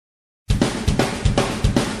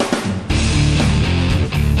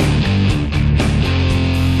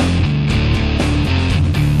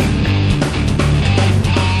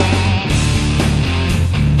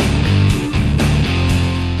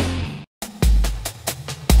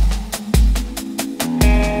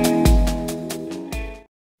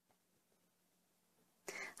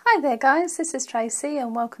there guys, this is Tracy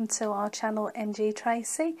and welcome to our channel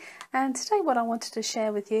MGTracey, and today what I wanted to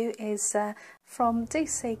share with you is from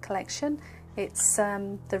DC collection. It's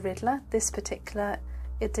the Riddler, this particular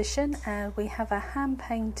edition, and we have a hand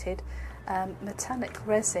painted metallic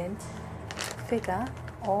resin figure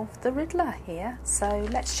of the Riddler here, so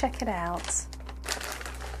let's check it out.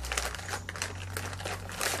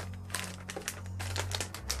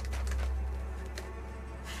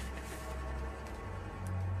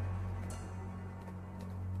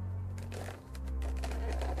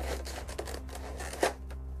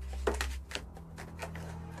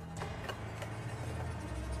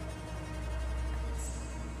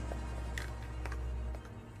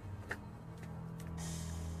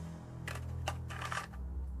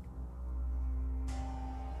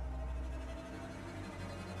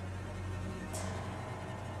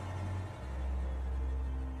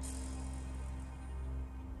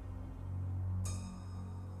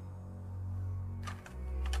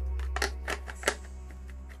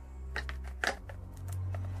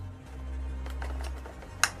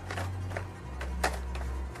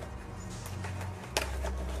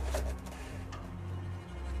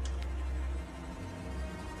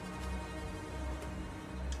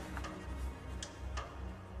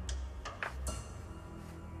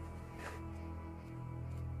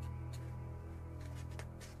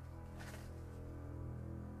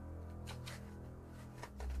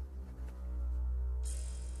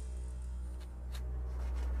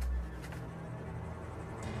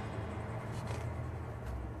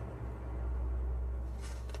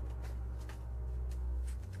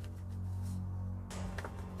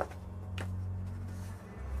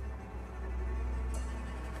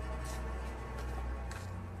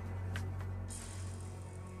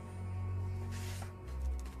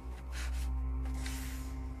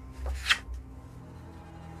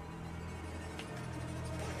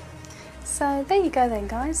 So there you go then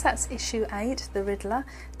guys, that's issue 8, the Riddler.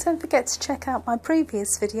 Don't forget to check out my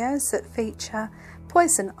previous videos that feature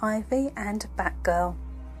Poison Ivy and Batgirl.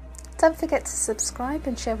 Don't forget to subscribe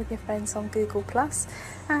and share with your friends on Google+,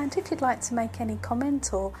 and if you'd like to make any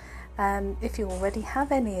comment, or if you already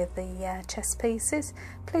have any of the chess pieces,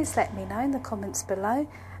 please let me know in the comments below,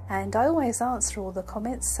 and I always answer all the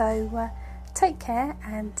comments, so take care,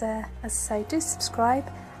 and as I say, do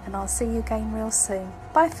subscribe, and I'll see you again real soon.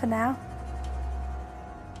 Bye for now.